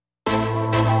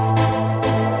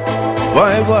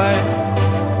Boy.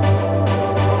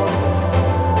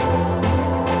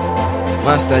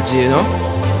 Master G, you know?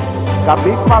 The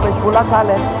big parish full of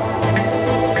talent.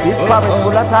 Big parish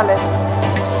full of talent.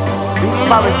 Big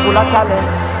parish full of talent.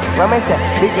 What me say?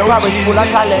 Big parish full of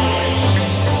talent.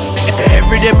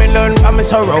 Every day me learn from my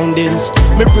surroundings.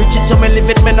 Me preach it so me live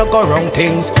it, me no go wrong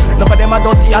things. None of them are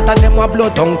dirty heart and them are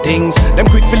blood tongue things. Them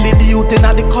quick to lead the youth in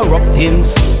all the corrupt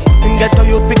things. Get to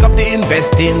youth pick up the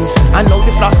investings. I know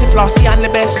the flossy and the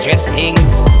best stress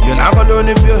things. You not gonna learn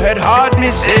if you head hard,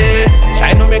 me say.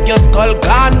 Try to make your skull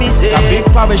gone, me say. A big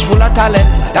parish full of talent,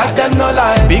 that them no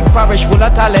lie. Big parish full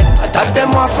of talent, that them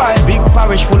want fight. Big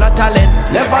parish full of talent,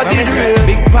 never did real.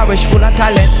 Big parish full of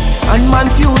talent, and man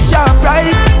future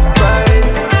bright.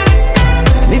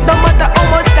 And it don't matter how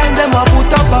much time them a put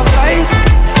up a fight.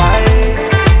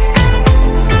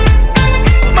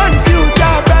 Man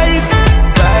future bright.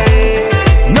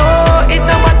 No, it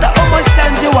don't matter how much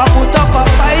time you a put up a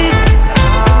fight.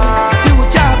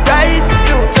 Future bright.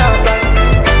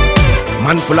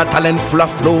 Man full of talent, full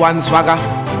of flow and swagger.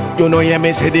 You know yeah,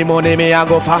 me say the money me a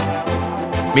go for.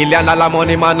 $1 million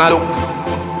money man a look.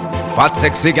 Fat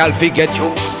sexy girl fi get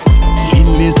you. Lean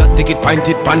laser take it, point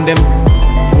it pan them.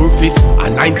 4-5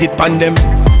 and 90 pan them.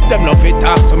 Them no fit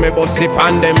talk so me boss it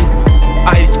pan them.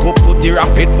 Ice scope put the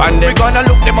rapid pan them. We gonna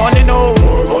look the money now.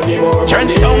 More money, more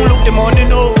Trench down look the money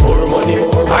now. More money,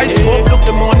 more Ice scope look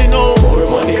the money now. More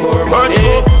money, more Birch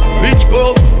Grove, Rich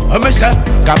Grove.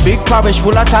 Got big parish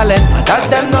full of talent, that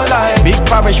them no lie. Big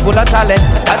parish full of talent,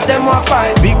 that them want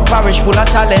fight. Big parish full of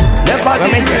talent, never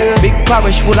did real. Big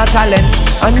parish full of talent,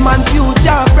 and man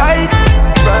future bright.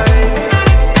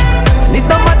 And it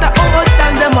don't matter how much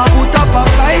time them a put up a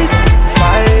fight.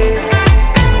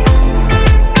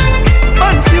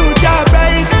 Man future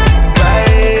bright.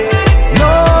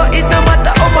 No, it don't matter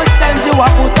how much time you a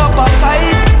put up a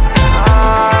fight.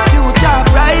 Future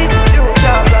bright.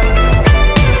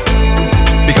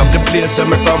 Pick up the place where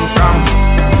me come from.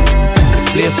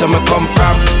 The place where me come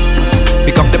from.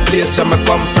 Pick up the place where me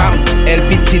come from.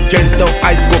 LPT drenched out,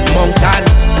 ice cup mountain.